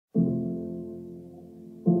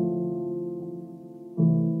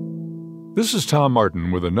This is Tom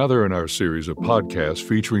Martin with another in our series of podcasts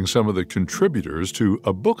featuring some of the contributors to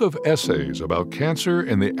a book of essays about cancer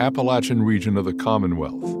in the Appalachian region of the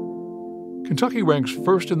Commonwealth. Kentucky ranks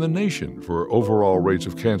first in the nation for overall rates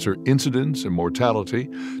of cancer incidence and mortality,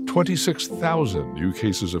 26,000 new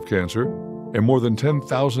cases of cancer, and more than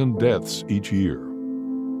 10,000 deaths each year.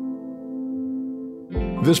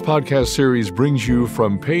 This podcast series brings you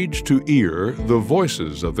from page to ear the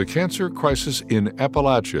voices of the cancer crisis in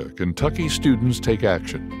Appalachia. Kentucky Students Take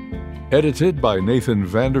Action. Edited by Nathan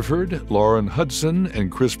Vanderford, Lauren Hudson,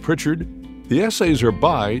 and Chris Pritchard, the essays are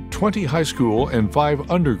by 20 high school and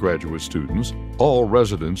 5 undergraduate students, all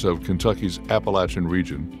residents of Kentucky's Appalachian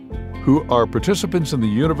region, who are participants in the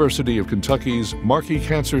University of Kentucky's Markey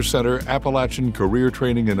Cancer Center Appalachian Career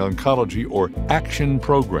Training in Oncology, or ACTION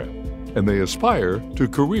program. And they aspire to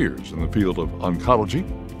careers in the field of oncology,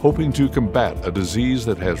 hoping to combat a disease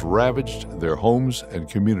that has ravaged their homes and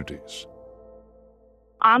communities.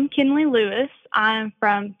 I'm Kinley Lewis. I'm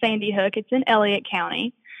from Sandy Hook. It's in Elliott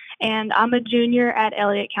County, and I'm a junior at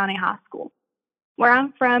Elliott County High School. Where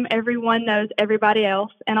I'm from, everyone knows everybody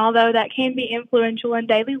else, and although that can be influential in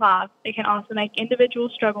daily life, it can also make individual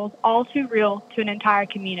struggles all too real to an entire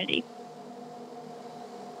community.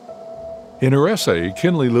 In her essay,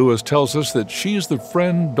 Kinley Lewis tells us that she's the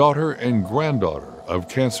friend, daughter, and granddaughter of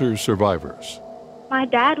cancer survivors. My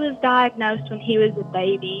dad was diagnosed when he was a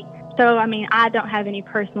baby, so I don't have any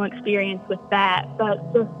personal experience with that, but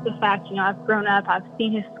just the fact, I've grown up, I've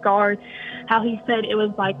seen his scars, how he said it was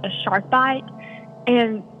like a shark bite,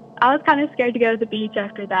 and I was kind of scared to go to the beach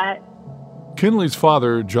after that. Kinley's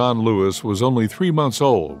father, John Lewis, was only 3 months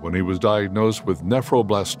old when he was diagnosed with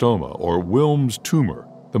nephroblastoma, or Wilms tumor,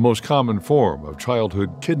 the most common form of childhood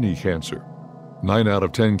kidney cancer. 9 out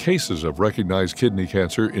of 10 cases of recognized kidney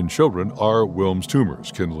cancer in children are Wilms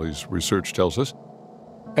tumors, Kinley's research tells us.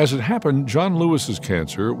 As it happened, John Lewis's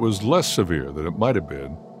cancer was less severe than it might have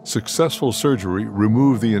been. Successful surgery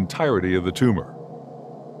removed the entirety of the tumor.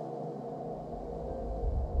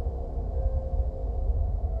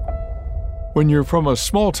 When you're from a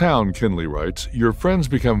small town, Kinley writes, your friends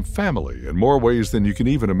become family in more ways than you can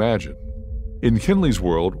even imagine. In Kinley's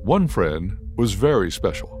world, one friend was very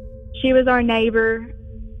special. She was our neighbor.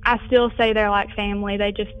 I still say they're like family.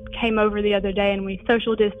 They just came over the other day and we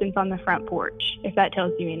social distanced on the front porch, if that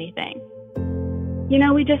tells you anything.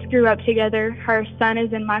 We just grew up together. Her son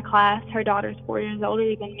is in my class. Her daughter's 4 years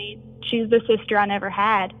older than me. She's the sister I never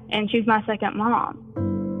had, and she's my second mom.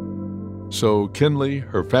 So Kinley,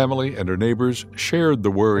 her family, and her neighbors shared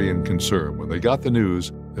the worry and concern when they got the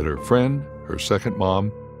news that her friend, her second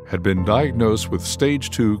mom, had been diagnosed with stage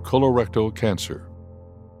 2 colorectal cancer.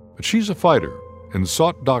 But she's a fighter and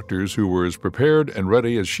sought doctors who were as prepared and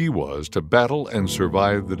ready as she was to battle and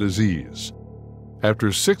survive the disease.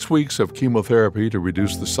 After 6 weeks of chemotherapy to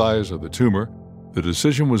reduce the size of the tumor, the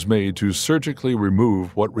decision was made to surgically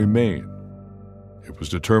remove what remained. It was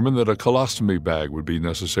determined that a colostomy bag would be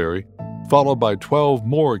necessary, followed by 12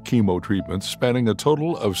 more chemo treatments spanning a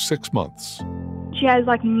total of 6 months. She has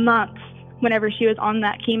months whenever she was on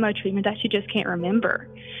that chemo treatment that she just can't remember.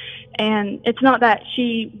 And it's not that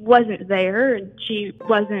she wasn't there and she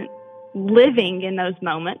wasn't living in those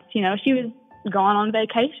moments. She was gone on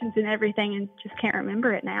vacations and everything and just can't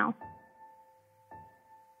remember it now.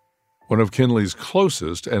 One of Kinley's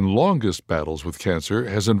closest and longest battles with cancer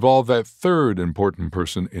has involved that third important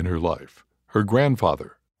person in her life, her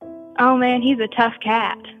grandfather. Oh man, he's a tough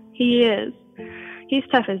cat. He is. He's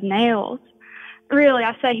tough as nails. Really,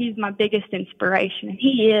 I say he's my biggest inspiration, and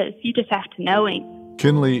he is. You just have to know him.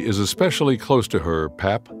 Kinley is especially close to her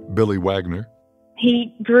pap, Billy Wagner.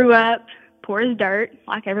 He grew up poor as dirt,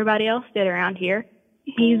 like everybody else did around here.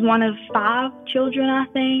 He's one of 5 children, I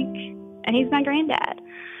think, and he's my granddad.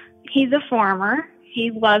 He's a farmer.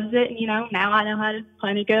 He loves it. Now I know how to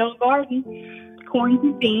plant a good old garden. Corn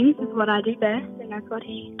and beans is what I do best, and that's what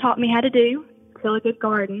he taught me how to do, till a good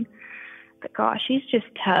garden. But gosh, he's just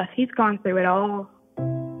tough. He's gone through it all.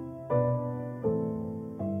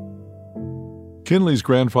 Kinley's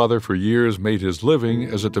grandfather for years made his living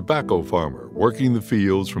as a tobacco farmer, working the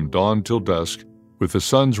fields from dawn till dusk, with the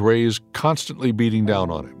sun's rays constantly beating down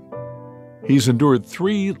on him. He's endured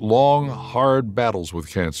 3 long, hard battles with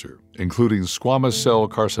cancer, including squamous cell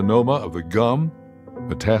carcinoma of the gum,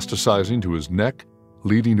 metastasizing to his neck,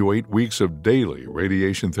 leading to 8 weeks of daily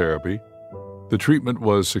radiation therapy. The treatment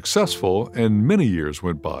was successful, and many years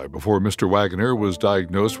went by before Mr. Wagner was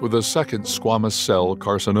diagnosed with a second squamous cell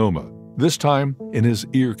carcinoma, this time in his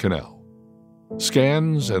ear canal.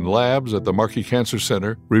 Scans and labs at the Markey Cancer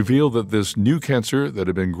Center revealed that this new cancer that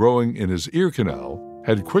had been growing in his ear canal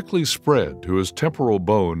had quickly spread to his temporal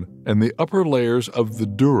bone and the upper layers of the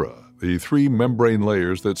dura, the 3 membrane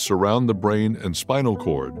layers that surround the brain and spinal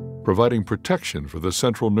cord, providing protection for the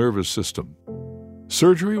central nervous system.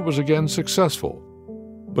 Surgery was again successful,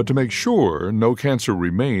 but to make sure no cancer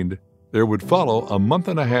remained, there would follow a month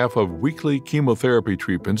and a half of weekly chemotherapy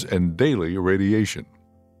treatments and daily radiation.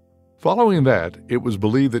 Following that, it was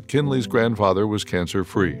believed that Kinley's grandfather was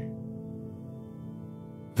cancer-free.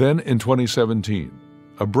 Then, in 2017,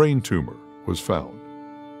 a brain tumor was found.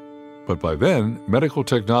 But by then, medical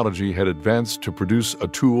technology had advanced to produce a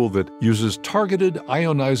tool that uses targeted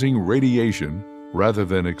ionizing radiation, rather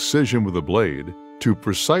than excision with a blade, to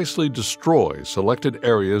precisely destroy selected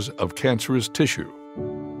areas of cancerous tissue.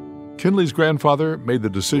 Kinley's grandfather made the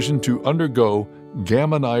decision to undergo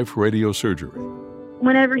gamma knife radiosurgery.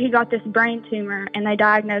 Whenever he got this brain tumor and they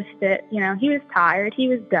diagnosed it, he was tired, he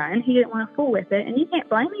was done, he didn't want to fool with it, and you can't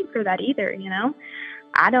blame him for that either,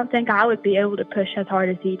 I don't think I would be able to push as hard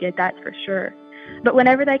as he did, that's for sure. But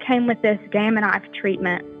whenever they came with this gamma knife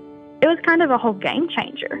treatment, it was kind of a whole game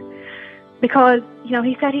changer. Because,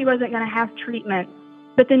 he said he wasn't going to have treatment,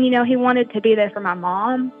 but then, he wanted to be there for my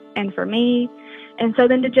mom and for me. And so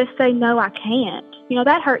then to just say, no, I can't,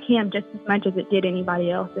 that hurt him just as much as it did anybody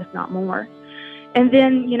else, if not more. And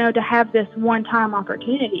then, to have this one-time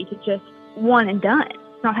opportunity to just one and done,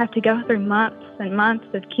 not have to go through months and months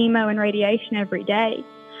of chemo and radiation every day.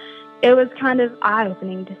 It was kind of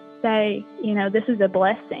eye-opening to say, this is a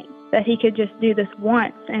blessing, that he could just do this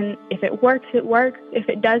once. And if it works, it works. If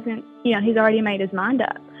it doesn't, he's already made his mind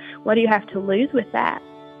up. What do you have to lose with that?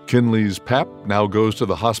 Kinley's pap now goes to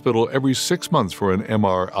the hospital every 6 months for an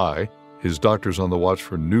MRI. His doctor's on the watch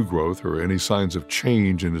for new growth or any signs of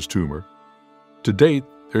change in his tumor. To date,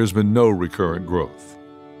 there's been no recurrent growth.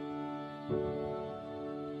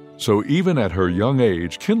 So even at her young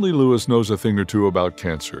age, Kinley Lewis knows a thing or two about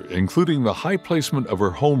cancer, including the high placement of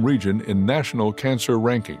her home region in national cancer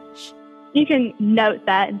rankings. You can note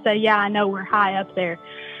that and say, yeah, I know we're high up there.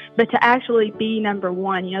 But to actually be number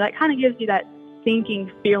one, that kind of gives you that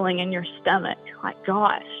sinking feeling in your stomach. Like,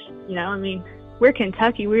 gosh, we're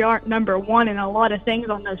Kentucky. We aren't number one in a lot of things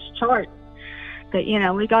on those charts. But,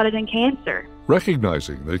 we got it in cancer.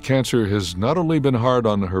 Recognizing that cancer has not only been hard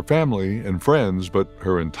on her family and friends, but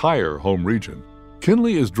her entire home region,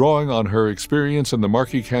 Kinley is drawing on her experience in the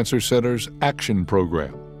Markey Cancer Center's ACTION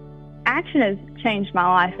program. ACTION has changed my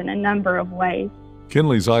life in a number of ways.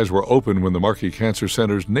 Kinley's eyes were open when the Markey Cancer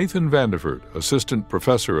Center's Nathan Vanderford, assistant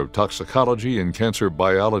professor of toxicology and cancer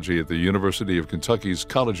biology at the University of Kentucky's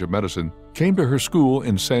College of Medicine, came to her school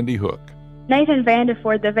in Sandy Hook. Nathan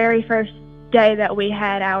Vanderford, the very first day that we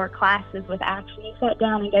had our classes with ACTION, he sat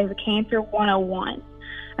down and gave a Cancer 101.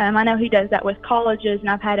 I know he does that with colleges, and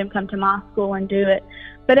I've had him come to my school and do it,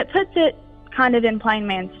 but it puts it kind of in plain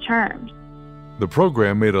man's terms. The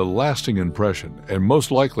program made a lasting impression and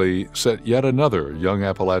most likely set yet another young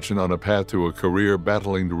Appalachian on a path to a career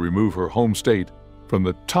battling to remove her home state from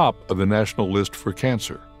the top of the national list for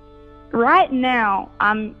cancer. Right now,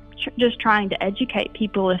 I'm just trying to educate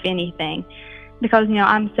people, if anything, because,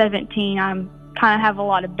 I'm 17, I'm kind of have a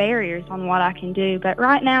lot of barriers on what I can do, but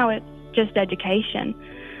right now it's just education.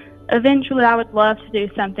 Eventually, I would love to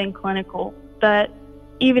do something clinical, but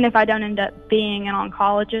even if I don't end up being an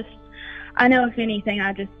oncologist, I know if anything,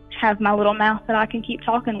 I just have my little mouth that I can keep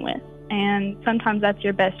talking with, and sometimes that's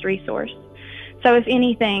your best resource. So if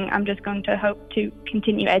anything, I'm just going to hope to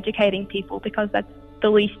continue educating people because that's the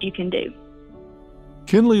least you can do.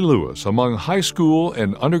 Kinley Lewis among high school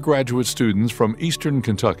and undergraduate students from Eastern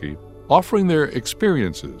Kentucky, offering their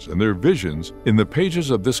experiences and their visions in the pages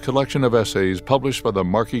of this collection of essays published by the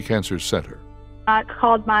Markey Cancer Center. I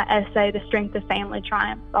called my essay The Strength of Family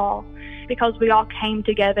Triumphs All, because we all came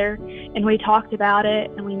together and we talked about it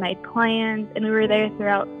and we made plans and we were there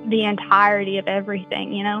throughout the entirety of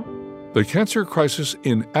everything, The Cancer Crisis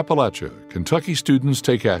in Appalachia, Kentucky Students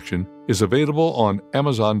Take Action is available on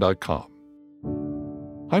Amazon.com.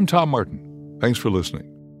 I'm Tom Martin. Thanks for listening.